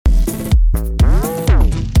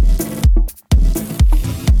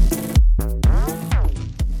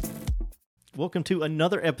Welcome to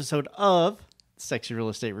another episode of Sexy Real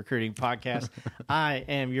Estate Recruiting Podcast. I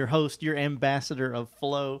am your host, your ambassador of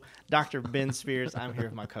flow, Dr. Ben Spears. I'm here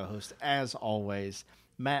with my co-host, as always,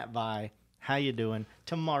 Matt Vi. How you doing?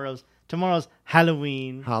 Tomorrow's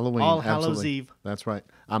Halloween. All Hallows Eve. That's right.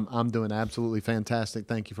 I'm doing absolutely fantastic.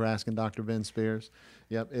 Thank you for asking, Dr. Ben Spears.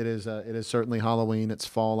 Yep, it is certainly Halloween. It's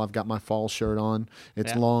fall. I've got my fall shirt on.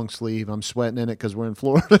 It's long sleeve. I'm sweating in it because we're in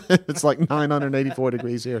Florida. It's like 984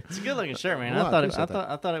 degrees here. It's a good looking shirt, man. Well,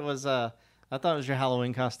 I thought it was your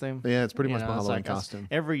Halloween costume. Yeah, it's pretty much my Halloween costume.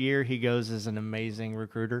 Every year he goes as an amazing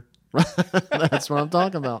recruiter. That's what I'm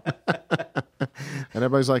talking about. And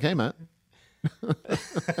everybody's like, "Hey, Matt."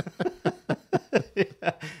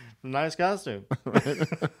 Yeah, nice costume.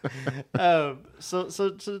 So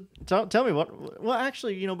tell me what. Well,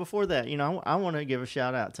 actually, before that, I want to give a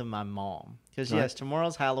shout out to my mom because yes,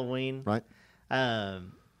 tomorrow's Halloween, right?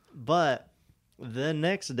 But the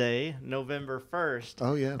next day, November 1st.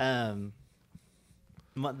 Oh yeah.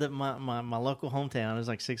 My local hometown is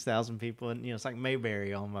like 6,000 people, and it's like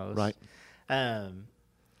Mayberry almost. Right.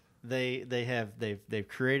 They've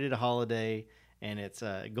created a holiday, and it's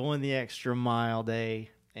going the extra mile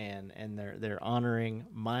day, and they're honoring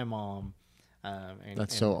my mom.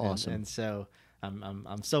 That's so awesome. And so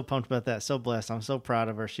I'm so pumped about that. So blessed. I'm so proud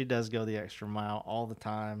of her. She does go the extra mile all the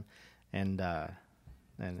time, and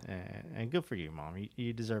good for you, Mom.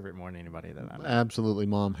 You deserve it more than anybody that I know. Absolutely,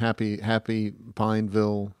 Mom. Happy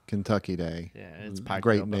Pineville, Kentucky Day. Yeah, it's Pikeville,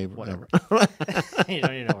 great neighbor. Whatever. You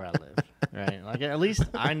know where I live, right? Like at least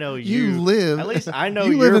I know you live. At least I know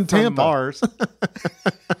you you're live in from Tampa. Mars.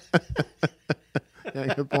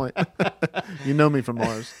 Yeah, good point. You know me from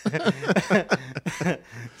Mars.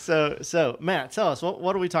 So Matt, tell us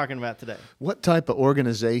what are we talking about today? What type of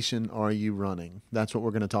organization are you running? That's what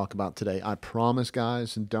we're going to talk about today. I promise,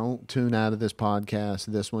 guys, don't tune out of this podcast.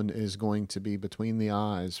 This one is going to be between the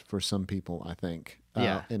eyes for some people, I think.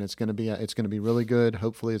 Yeah, and it's going to be really good.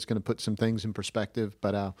 Hopefully, it's going to put some things in perspective.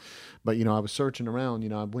 But I was searching around.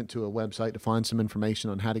 I went to a website to find some information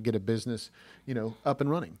on how to get a business, up and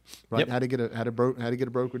running. Right? Yep. How to get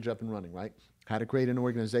a brokerage up and running. Right? How to create an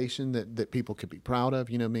organization that people could be proud of.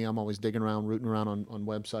 Me, I'm always digging around, rooting around on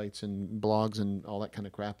websites and blogs and all that kind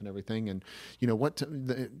of crap and everything. And what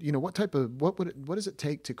does it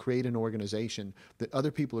take to create an organization that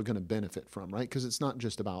other people are going to benefit from, right? Because it's not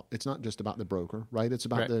just about the broker, right? It's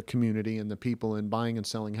about the community and the people and buying and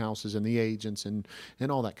selling houses and the agents and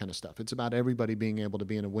all that kind of stuff. It's about everybody being able to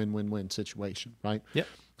be in a win-win-win situation, right? Yep.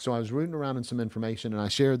 So I was rooting around in some information, and I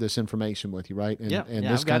shared this information with you, right? And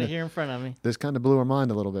I've got it here in front of me. This kind of blew our mind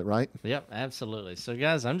a little bit, right? Yep, absolutely. So,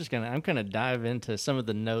 guys, I'm gonna dive into some of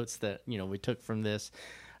the notes that we took from this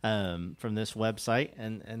website,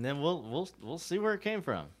 and then we'll see where it came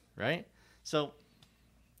from, right? So,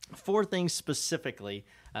 4 things specifically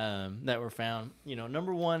that were found.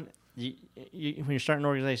 Number one, when you're starting an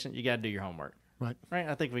organization, you got to do your homework. Right.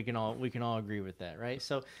 I think we can all agree with that, right?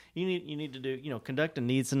 So you need to do, conduct a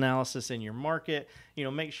needs analysis in your market.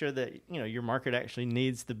 Make sure that your market actually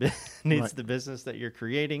needs the the business that you're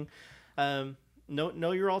creating. Know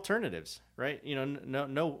your alternatives, right?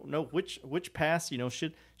 Know which paths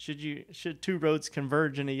should 2 roads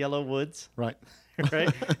converge in a yellow woods, right?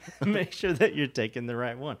 Right. Make sure that you're taking the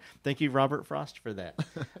right one. Thank you, Robert Frost, for that.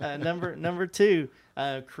 Number 2,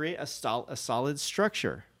 create a solid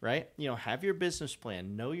structure. Right. Have your business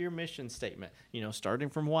plan. Know your mission statement. Starting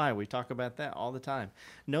from why. We talk about that all the time.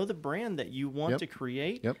 Know the brand that you want to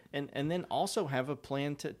create. Yep. And then also have a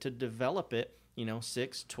plan to develop it.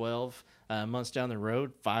 6, 12 months down the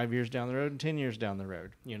road, 5 years down the road, and 10 years down the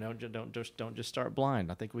road. Don't just start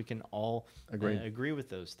blind. I think we can all agree with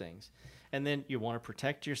those things. And then you want to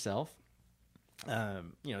protect yourself.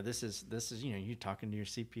 This is you're talking to your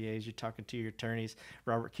CPAs, you're talking to your attorneys.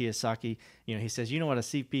 Robert Kiyosaki, he says, you know what a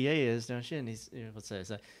CPA is, don't you? And he's what's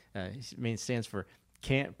that? It stands for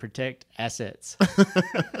can't protect assets.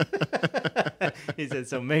 He said,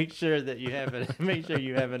 so make sure you have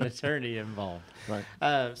an attorney involved. Right.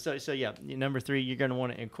 So yeah, number 3, you're going to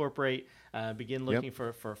want to incorporate. Begin looking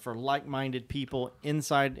for like-minded people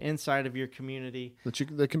inside of your community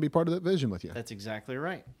that can be part of that vision with you. That's exactly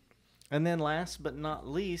right. And then last but not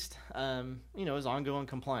least, is ongoing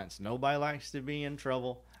compliance. Nobody likes to be in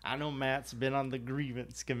trouble. I know Matt's been on the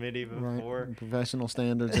grievance committee before. Right. Professional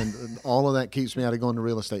standards and all of that keeps me out of going to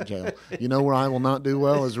real estate jail. Where I will not do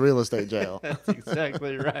well is real estate jail. That's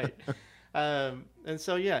exactly right. And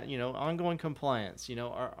so, ongoing compliance.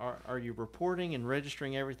 Are you reporting and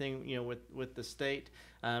registering everything, with the state?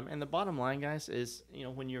 And the bottom line, guys, is,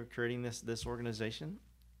 when you're creating this organization,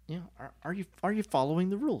 are you following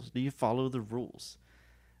the rules? Do you follow the rules?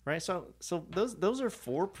 right? So those are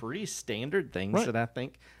four pretty standard things Right. that I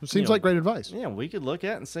think It seems like great advice. Yeah, we could look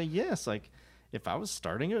at and say, yes, like if I was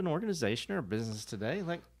starting an organization or a business today,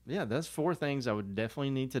 like, yeah, that's four things I would definitely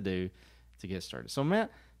need to do to get started. So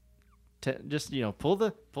Matt, just, pull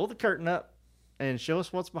the curtain up and show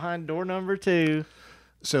us what's behind door number 2.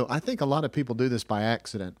 So I think a lot of people do this by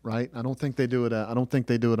accident, right? I don't think they do it. I don't think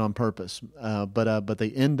they do it on purpose. But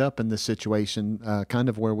they end up in this situation, kind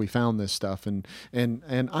of where we found this stuff. And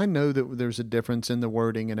I know that there's a difference in the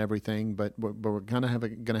wording and everything, but we're kind of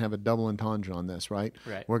going to have a double entendre on this, right?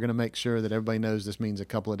 Right. We're going to make sure that everybody knows this means a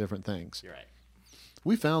couple of different things. You're right.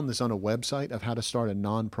 We found this on a website of how to start a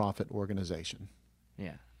nonprofit organization.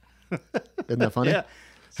 Yeah. Isn't that funny? Yeah.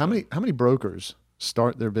 How many brokers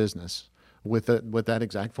start their business with that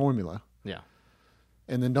exact formula, Yeah.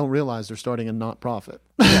 and then don't realize they're starting a not-profit?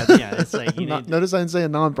 Yeah. It's like Notice I didn't say a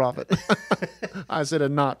non-profit. I said a a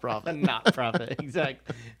not-profit. not-profit.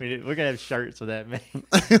 Exactly. We're going to have shirts with that, man.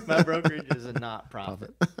 My brokerage is a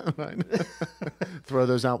not-profit. Right. Throw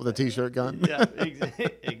those out with a T-shirt gun. Yeah,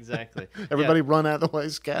 exactly. Everybody run out of the way,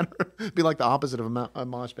 scatter. Be like the opposite of a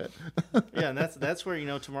mosh pit. Yeah, and that's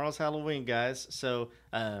where, tomorrow's Halloween, guys. So,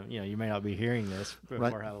 you may not be hearing this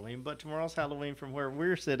before Halloween, but tomorrow's Halloween from where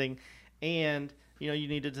we're sitting. And, you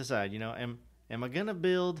need to decide, am I going to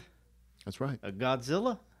build That's right. a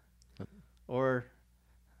Godzilla or,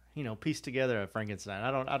 piece together a Frankenstein?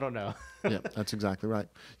 I don't know. Yeah, that's exactly right.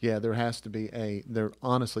 Yeah, there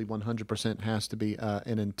honestly 100% has to be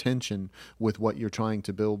an intention with what you're trying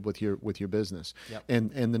to build with your business. Yep.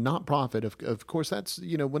 And the not-profit, of course, that's,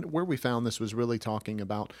 where we found this was really talking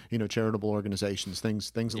about, charitable organizations,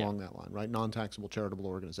 things along that line, right? Non-taxable charitable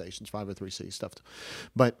organizations, 503c stuff.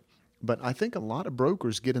 But I think a lot of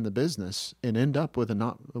brokers get in the business and end up with a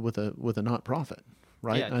not-profit.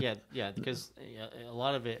 Right? Yeah, because a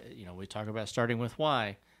lot of it, we talk about starting with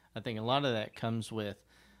why. I think a lot of that comes with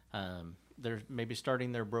they're maybe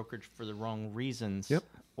starting their brokerage for the wrong reasons. Yep.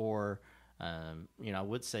 Or, I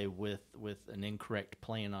would say with an incorrect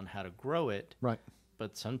plan on how to grow it. Right.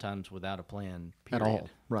 But sometimes without a plan, period. At all.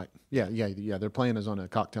 Right. Yeah. Their plan is on a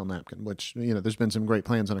cocktail napkin, which, there's been some great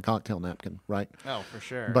plans on a cocktail napkin, right? Oh, for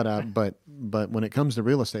sure. But when it comes to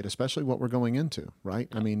real estate, especially what we're going into, right?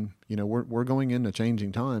 Yeah. I mean, we're going into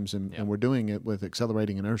changing times and we're doing it with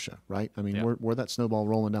accelerating inertia, right? I mean, we're that snowball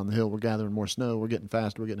rolling down the hill. We're gathering more snow. We're getting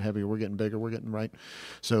faster. We're getting heavier. We're getting bigger. We're getting right.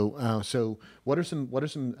 So what are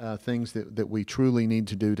some things that we truly need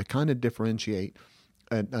to do to kind of differentiate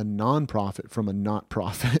a nonprofit from a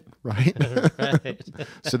not-profit, right? Right.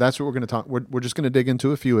 So that's what we're going to talk. We're just going to dig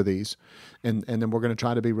into a few of these, and then we're going to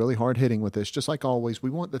try to be really hard-hitting with this. Just like always, we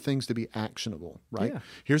want the things to be actionable, right? Yeah.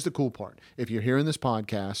 Here's the cool part. If you're hearing this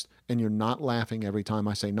podcast and you're not laughing every time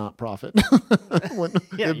I say not-profit,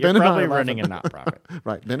 Yeah, Ben you're and I probably are running laughing. a not-profit.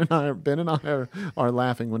 Right. Ben and I are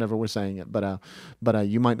laughing whenever we're saying it, but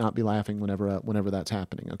you might not be laughing whenever that's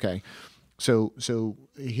happening, okay? So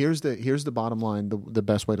here's the bottom line, the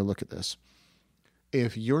best way to look at this.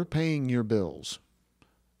 If you're paying your bills,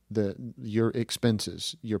 your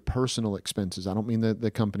expenses, your personal expenses, I don't mean the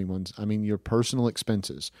company ones, I mean your personal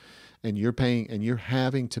expenses, and you're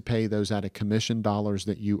having to pay those out of commission dollars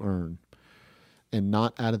that you earn and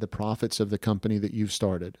not out of the profits of the company that you've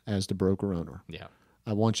started as the broker owner. Yeah.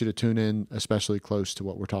 I want you to tune in especially close to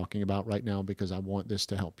what we're talking about right now because I want this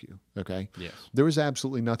to help you, okay? Yes. There is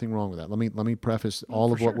absolutely nothing wrong with that. Let me preface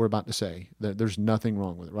all of what we're about to say. There's nothing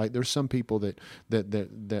wrong with it, right? There's some people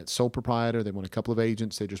that sole proprietor, they want a couple of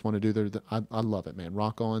agents, they just want to do I love it, man.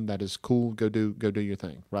 Rock on. That is cool. Go do your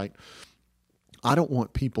thing, right? I don't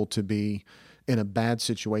want people to be in a bad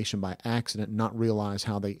situation by accident and not realize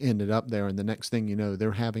how they ended up there, and the next thing you know,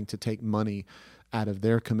 they're having to take money out of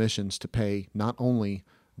their commissions to pay not only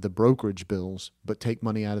the brokerage bills, but take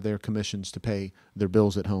money out of their commissions to pay their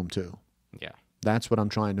bills at home too. Yeah. That's what I'm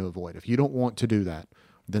trying to avoid. If you don't want to do that,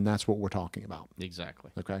 then that's what we're talking about.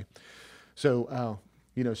 Exactly. Okay. So,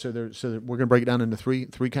 so we're going to break it down into three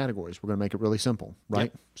categories. We're going to make it really simple,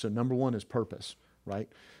 right? Yep. So number one is purpose, right?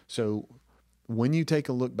 So when you take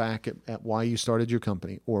a look back at why you started your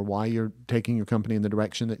company or why you're taking your company in the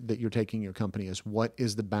direction that you're taking your company is, what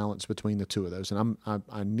is the balance between the two of those? And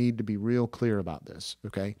I need to be real clear about this,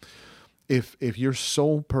 okay? If your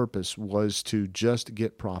sole purpose was to just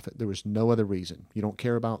get profit, there was no other reason. You don't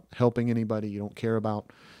care about helping anybody. You don't care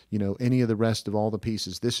about, any of the rest of all the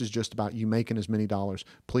pieces. This is just about you making as many dollars.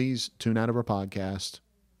 Please tune out of our podcast.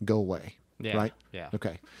 Go away. Yeah. Right? Yeah.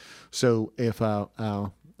 Okay. So if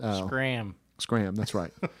Scram. Scram, that's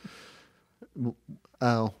right.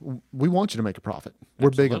 We want you to make a profit. We're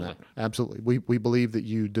big on that. Absolutely. Absolutely. We believe that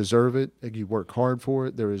you deserve it. You work hard for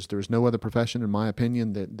it. There's no other profession, in my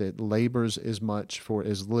opinion, that labors as much for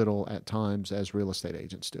as little at times as real estate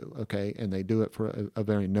agents do. Okay. And they do it for a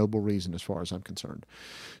very noble reason as far as I'm concerned.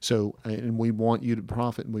 So, and we want you to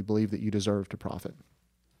profit, and we believe that you deserve to profit.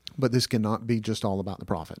 But this cannot be just all about the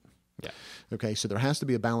profit. Yeah. Okay, so there has to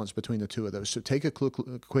be a balance between the two of those. So take a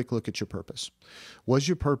quick look at your purpose. Was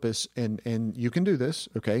your purpose, and you can do this,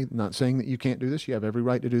 okay, not saying that you can't do this. You have every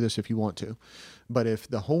right to do this if you want to. But if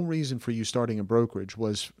the whole reason for you starting a brokerage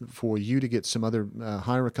was for you to get some other,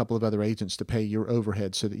 hire a couple of other agents to pay your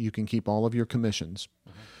overhead so that you can keep all of your commissions,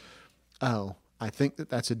 I think that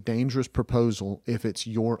that's a dangerous proposal if it's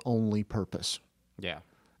your only purpose. Yeah.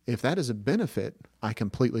 If that is a benefit, I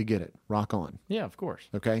completely get it. Rock on. Yeah, of course.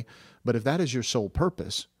 Okay. But if that is your sole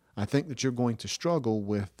purpose, I think that you're going to struggle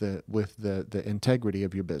with the integrity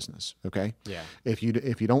of your business. Okay. Yeah. If you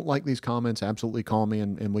don't like these comments, absolutely call me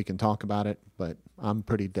and we can talk about it. But I'm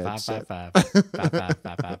pretty dead set.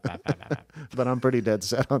 555. But I'm pretty dead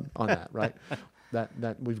set on that. Right.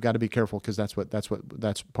 That we've got to be careful, because that's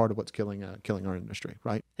part of what's killing our industry,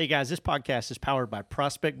 right? Hey guys, this podcast is powered by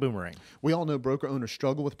Prospect Boomerang. We all know broker owners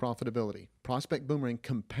struggle with profitability. Prospect Boomerang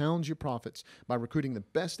compounds your profits by recruiting the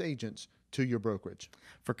best agents to your brokerage.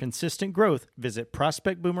 For consistent growth, visit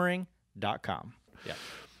prospectboomerang.com. Yeah.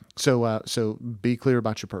 So be clear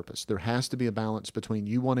about your purpose. There has to be a balance between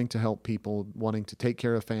you wanting to help people, wanting to take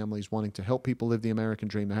care of families, wanting to help people live the American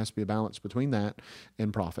dream. There has to be a balance between that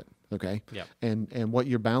and profit. Okay. Yeah. And what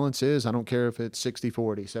your balance is, I don't care if it's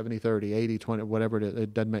 60-40, 70-30, 80-20, whatever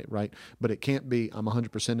it doesn't make right. But it can't be I'm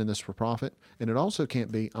 100% in this for profit. And it also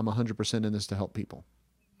can't be I'm 100% in this to help people.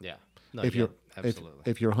 Yeah. No, Absolutely.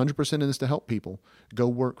 If you're 100% in this to help people, go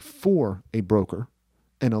work for a broker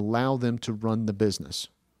and allow them to run the business.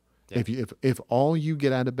 Yeah. If all you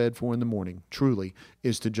get out of bed for in the morning truly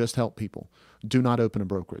is to just help people, do not open a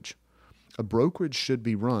brokerage. A brokerage should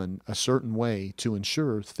be run a certain way to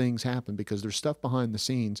ensure things happen, because there's stuff behind the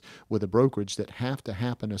scenes with a brokerage that have to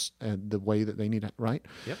happen the way that they need it, right?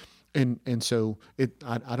 Yep. And so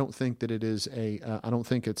I don't think that it is I don't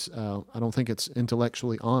think it's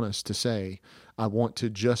intellectually honest to say I want to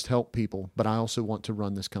just help people, but I also want to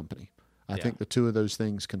run this company. I think the two of those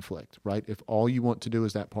things conflict, right? If all you want to do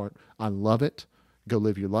is that part, I love it. Go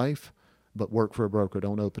live your life, but work for a broker.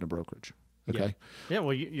 Don't open a brokerage. Okay. Yeah.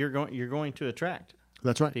 Well, you're going to attract.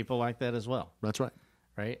 That's right. People like that as well. That's right.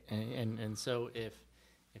 Right. And so if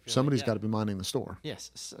somebody's got to be minding the store.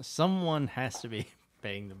 Yes. Someone has to be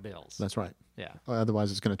paying the bills. That's right. Yeah.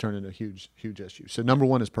 Otherwise, it's going to turn into a huge issue. So number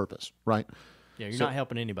one is purpose, right? Yeah. You're not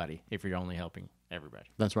helping anybody if you're only helping everybody.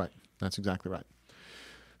 That's right. That's exactly right.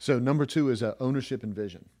 So number two is ownership and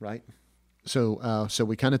vision, right? So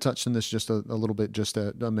we kind of touched on this just a little bit just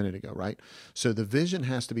a minute ago, right? So the vision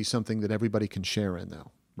has to be something that everybody can share in, though,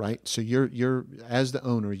 right? So you're as the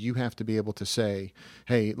owner, you have to be able to say,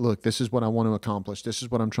 hey, look, this is what I want to accomplish. This is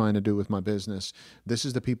what I'm trying to do with my business. This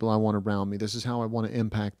is the people I want around me. This is how I want to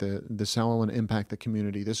impact the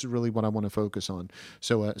community. This is really what I want to focus on.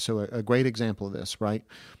 So a great example of this, right?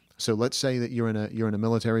 So let's say that you're in a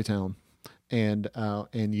military town.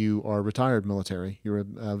 And you are retired military. You're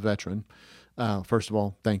a veteran. First of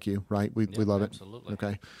all, thank you. Right, we love it. Absolutely.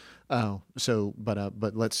 Okay.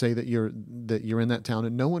 But let's say that you're in that town,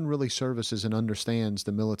 and no one really services and understands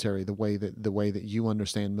the military the way that you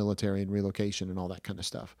understand military and relocation and all that kind of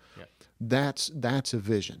stuff. Yeah. That's a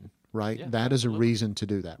vision. Right. Yeah, that is a reason to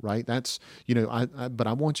do that. Right. That's, but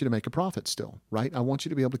I want you to make a profit still. Right. I want you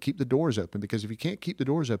to be able to keep the doors open, because if you can't keep the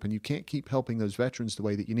doors open, you can't keep helping those veterans the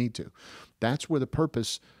way that you need to. That's where the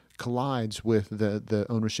purpose collides with the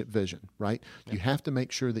ownership vision. Right. Yeah. You have to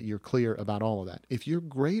make sure that you're clear about all of that. If you're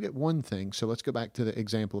great at one thing, so let's go back to the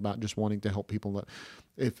example about just wanting to help people.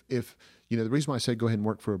 If the reason why I said go ahead and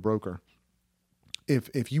work for a broker,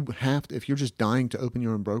 if you're just dying to open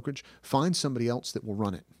your own brokerage, find somebody else that will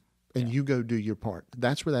run it. And you go do your part.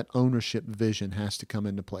 That's where that ownership vision has to come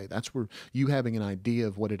into play. That's where you having an idea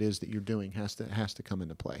of what it is that you're doing has to come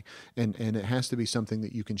into play. And it has to be something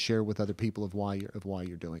that you can share with other people of why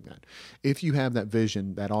you're doing that. If you have that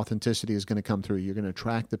vision, that authenticity is going to come through. You're going to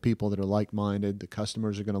attract the people that are like-minded. The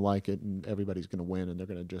customers are going to like it, and everybody's going to win, and they're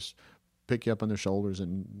going to just pick you up on their shoulders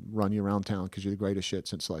and run you around town because you're the greatest shit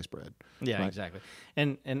since sliced bread. Yeah, right? Exactly.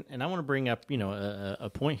 And I want to bring up, a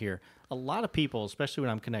point here. A lot of people, especially when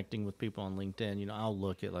I'm connecting with people on LinkedIn, I'll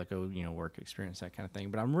look at work experience, that kind of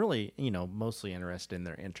thing. But I'm really, mostly interested in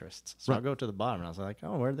their interests. So I'll go to the bottom and I was like,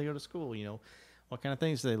 oh, where do they go to school? What kind of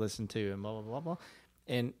things do they listen to, and blah, blah, blah, blah.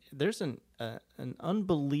 And there's an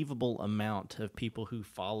unbelievable amount of people who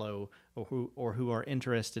follow who are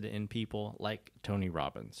interested in people like Tony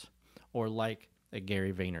Robbins or like a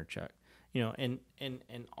Gary Vaynerchuk. And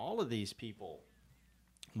all of these people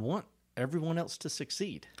want everyone else to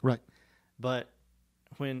succeed. Right. But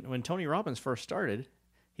when Tony Robbins first started,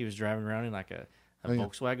 he was driving around in like a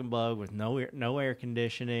Volkswagen Bug with no air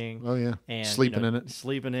conditioning. Oh yeah, and sleeping in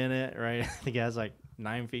it. Right? The guy's like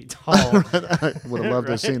 9 feet tall. I would have loved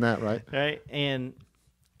to have seen that. Right. Right.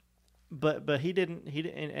 But he didn't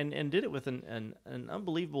and did it with an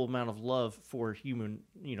unbelievable amount of love for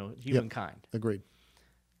humankind. Agreed.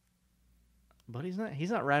 But he's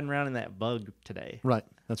not riding around in that Bug today. Right.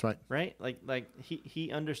 That's right. Right? Like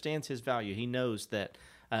he understands his value. He knows that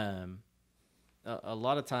a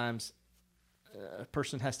lot of times a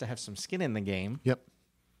person has to have some skin in the game. Yep.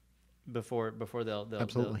 Before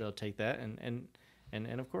they'll take that and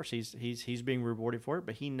of course he's being rewarded for it,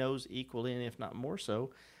 but he knows equally, and if not more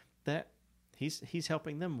so, that he's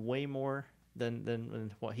helping them way more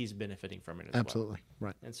than what he's benefiting from it as Absolutely. well.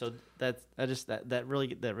 Right. And so that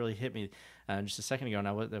really hit me just a second ago,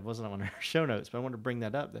 and that wasn't on our show notes, but I wanted to bring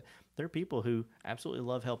that up. That there are people who absolutely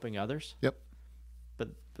love helping others. Yep.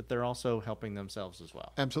 But they're also helping themselves as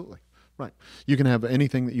well. Absolutely. Right. You can have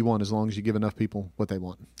anything that you want as long as you give enough people what they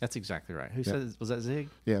want. That's exactly right. Who said, was that Zig?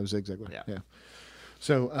 Yeah, it was Zig Ziglar. Yeah.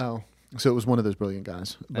 So it was one of those brilliant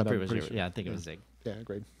guys. But I think it was Zig. Yeah,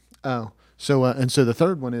 agreed. So the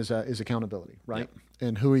third one is accountability, right? Yep.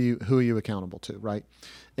 And who are you accountable to, right?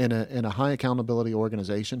 In a high accountability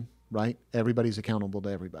organization, right? Everybody's accountable to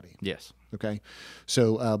everybody. Yes. Okay.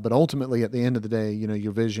 So, but ultimately, at the end of the day,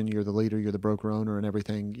 your vision, you're the leader, you're the broker owner, and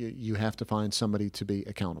everything. You have to find somebody to be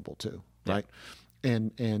accountable to, right?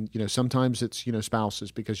 And sometimes it's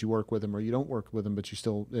spouses because you work with them, or you don't work with them, but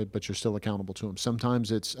you're still accountable to them.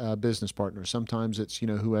 Sometimes it's business partners. Sometimes it's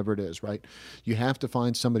whoever it is, right? You have to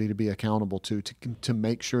find somebody to be accountable to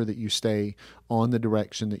make sure that you stay on the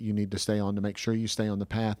direction that you need to stay on, to make sure you stay on the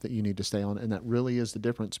path that you need to stay on, and that really is the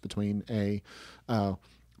difference between a high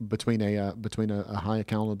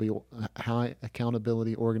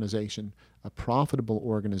accountability organization, a profitable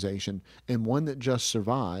organization, and one that just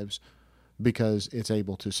survives because it's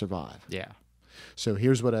able to survive. Yeah. So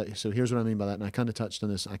here's what I mean by that, and I kind of touched on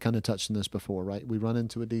this. Before, right? We run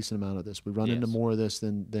into a decent amount of this. We run into more of this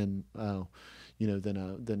than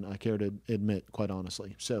I care to admit, quite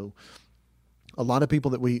honestly. So a lot of people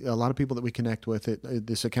that we connect with,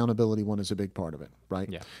 this accountability one is a big part of it, right?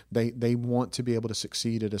 Yeah. They want to be able to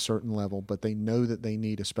succeed at a certain level, but they know that they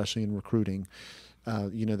need, especially in recruiting,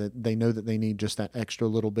 that they know that they need just that extra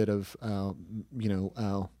little bit of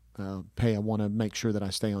pay. I want to make sure that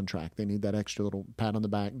I stay on track. They need that extra little pat on the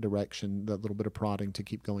back direction, that little bit of prodding to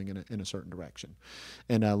keep going in a certain direction.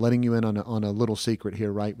 And letting you in on a little secret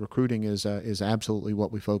here, right? Recruiting is absolutely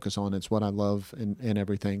what we focus on. It's what I love and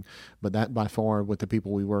everything. But that by far, with the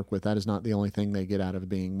people we work with, that is not the only thing they get out of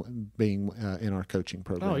being in our coaching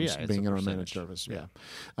programs. Oh yeah, being in our managed service. Yeah,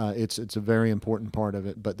 it's a very important part of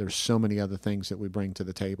it. But there's so many other things that we bring to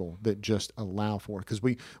the table that just allow for, because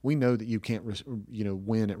we know that you can't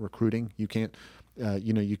win at recruiting. You can't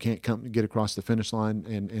get across the finish line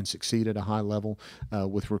and succeed at a high level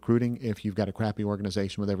with recruiting if you've got a crappy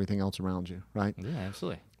organization with everything else around you, right? Yeah,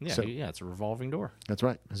 absolutely. Yeah, it's a revolving door. That's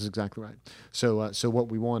right. That's exactly right. So what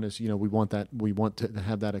we want is, we want to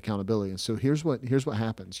have that accountability. And so here's what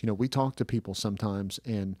happens. We talk to people sometimes,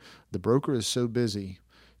 and the broker is so busy,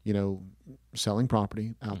 selling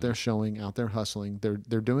property, out there showing, out there hustling.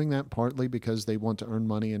 They're doing that partly because they want to earn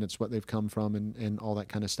money, and it's what they've come from, and all that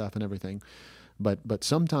kind of stuff and everything. But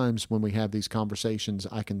sometimes when we have these conversations,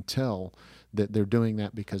 I can tell that they're doing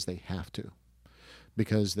that because they have to.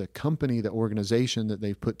 Because the company, the organization that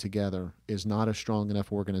they've put together is not a strong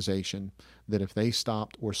enough organization that if they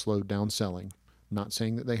stopped or slowed down selling, not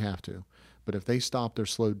saying that they have to, but if they stopped or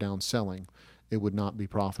slowed down selling, it would not be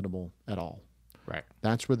profitable at all. Right.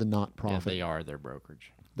 That's where the not profit. Yeah, they are their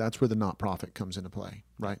brokerage. That's where the not profit comes into play,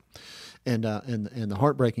 right? And the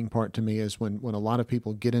heartbreaking part to me is when a lot of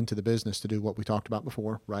people get into the business to do what we talked about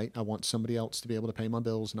before, right? I want somebody else to be able to pay my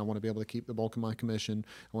bills, and I want to be able to keep the bulk of my commission.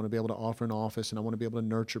 I want to be able to offer an office, and I want to be able to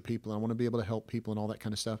nurture people, and I want to be able to help people and all that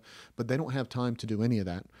kind of stuff. But they don't have time to do any of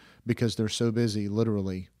that because they're so busy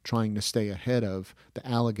literally trying to stay ahead of the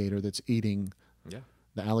alligator that's eating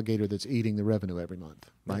the revenue every month,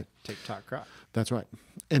 right? TikTok crop. That's right.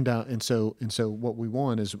 And so what we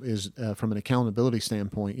want is from an accountability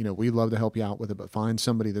standpoint, we love to help you out with it, but find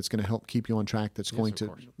somebody that's going to help keep you on track, that's going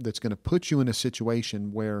to put you in a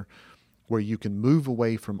situation where you can move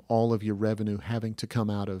away from all of your revenue having to come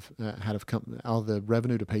out of the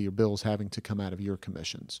revenue to pay your bills having to come out of your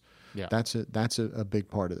commissions. Yeah. That's a big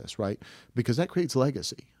part of this, right? Because that creates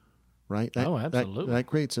legacy. right? Absolutely. That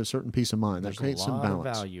creates a certain peace of mind. There's that creates a some lot balance.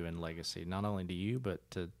 of value in legacy, not only to you, but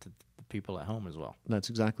to the people at home as well. That's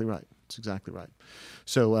exactly right. That's exactly right.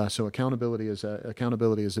 So, so accountability is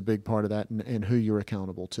a big part of that, and who you're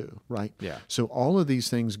accountable to, right? Yeah. So all of these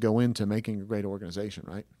things go into making a great organization,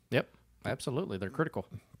 right? Yep. Absolutely. They're critical.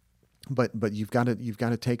 But you've got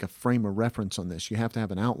to take a frame of reference on this. You have to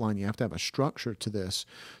have an outline. You have to have a structure to this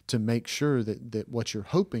to make sure that what you're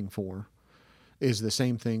hoping for is the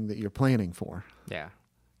same thing that you're planning for. Yeah.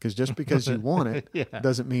 Because just because you want it Yeah.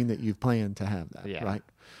 doesn't mean that you've planned to have that, Yeah. right?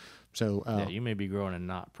 So Yeah, you may be growing a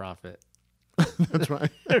not profit. that's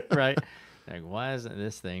right. Right. Like, why isn't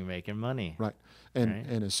this thing making money? Right. And Right.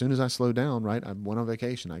 and as soon as I slowed down, right, I went on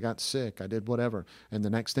vacation. I got sick. I did whatever. And the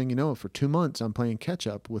next thing you know, for 2 months, I'm playing catch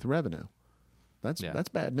up with revenue. That's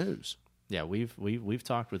bad news. Yeah, we've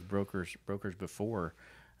talked with brokers before,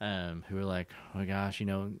 who are like, oh gosh,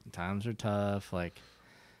 times are tough. Like,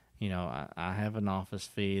 I have an office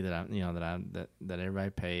fee that that everybody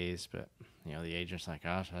pays, but the agent's like,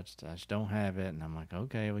 gosh, I just don't have it, and I'm like,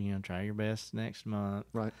 okay, well, try your best next month,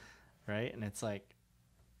 Right. right, and it's like,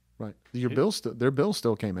 right, their bill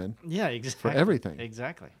still came in. Yeah, exactly. For everything.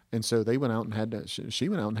 Exactly. And so they went out and had to. She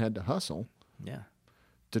went out and had to hustle. Yeah.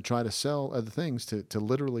 To try to sell other things to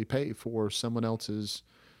literally pay for someone else's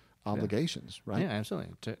obligations, right? Yeah,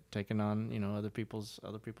 absolutely. Taking on other people's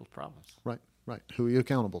problems. Right, right. Who are you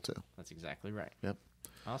accountable to? That's exactly right. Yep.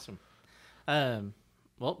 Awesome.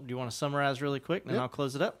 Well, do you want to summarize really quick, and then Yep. I'll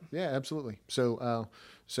close it up? Yeah, absolutely. So,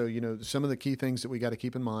 some of the key things that we got to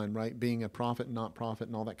keep in mind, right? Being a profit and not profit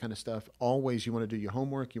and all that kind of stuff. Always, you want to do your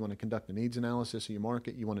homework. You want to conduct a needs analysis of your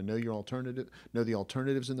market. You want to know know the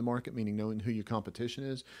alternatives in the market, meaning knowing who your competition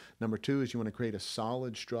is. Number 2 is you want to create a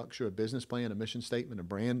solid structure, a business plan, a mission statement, a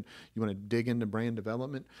brand. You want to dig into brand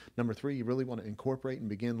development. Number 3, you really want to incorporate and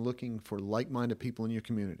begin looking for like-minded people in your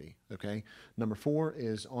community. Okay. Number 4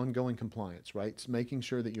 is ongoing compliance, right? It's making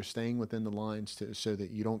sure that you're staying within the lines so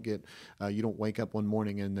that you don't you don't wake up one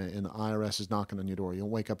morning and the IRS is knocking on your door. You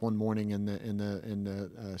don't wake up one morning and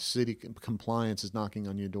the city compliance is knocking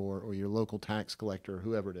on your door, or your local tax collector, or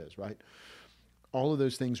whoever it is, right? All of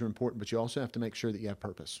those things are important, but you also have to make sure that you have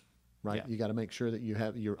purpose, right? Yeah. You got to make sure that you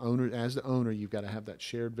have your owner, as the owner, you've got to have that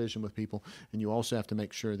shared vision with people. And you also have to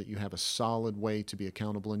make sure that you have a solid way to be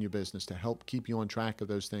accountable in your business to help keep you on track of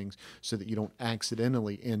those things so that you don't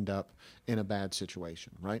accidentally end up in a bad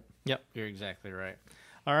situation, right? Yep, you're exactly right.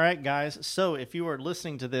 All right, guys. So if you are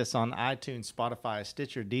listening to this on iTunes, Spotify,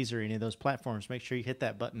 Stitcher, Deezer, any of those platforms, make sure you hit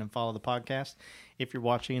that button and follow the podcast. If you're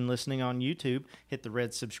watching and listening on YouTube, hit the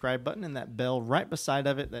red subscribe button and that bell right beside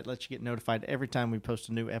of it that lets you get notified every time we post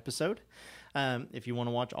a new episode. If you want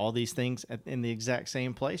to watch all these things in the exact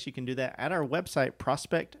same place, you can do that at our website,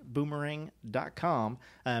 prospectboomerang.com.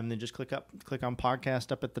 Then just click on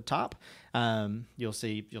podcast up at the top. You'll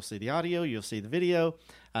see the audio, you'll see the video.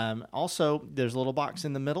 Also, there's a little box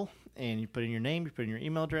in the middle, and you put in your name, you put in your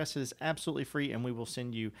email address. It is absolutely free, and we will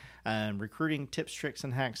send you recruiting tips, tricks,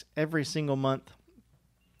 and hacks every single month.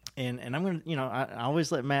 And I'm gonna, I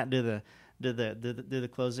always let Matt do the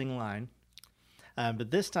closing line.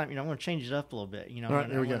 But this time, I'm going to change it up a little bit. All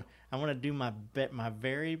right, here we go. I want to do my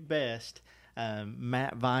very best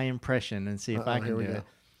Matt Vi impression and see if I can do it.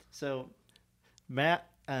 So, Matt,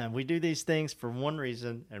 we do these things for one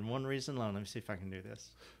reason and one reason alone. Let me see if I can do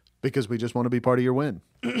this. Because we just want to be part of your win.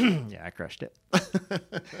 Yeah, I crushed it.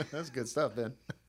 That's good stuff, Ben.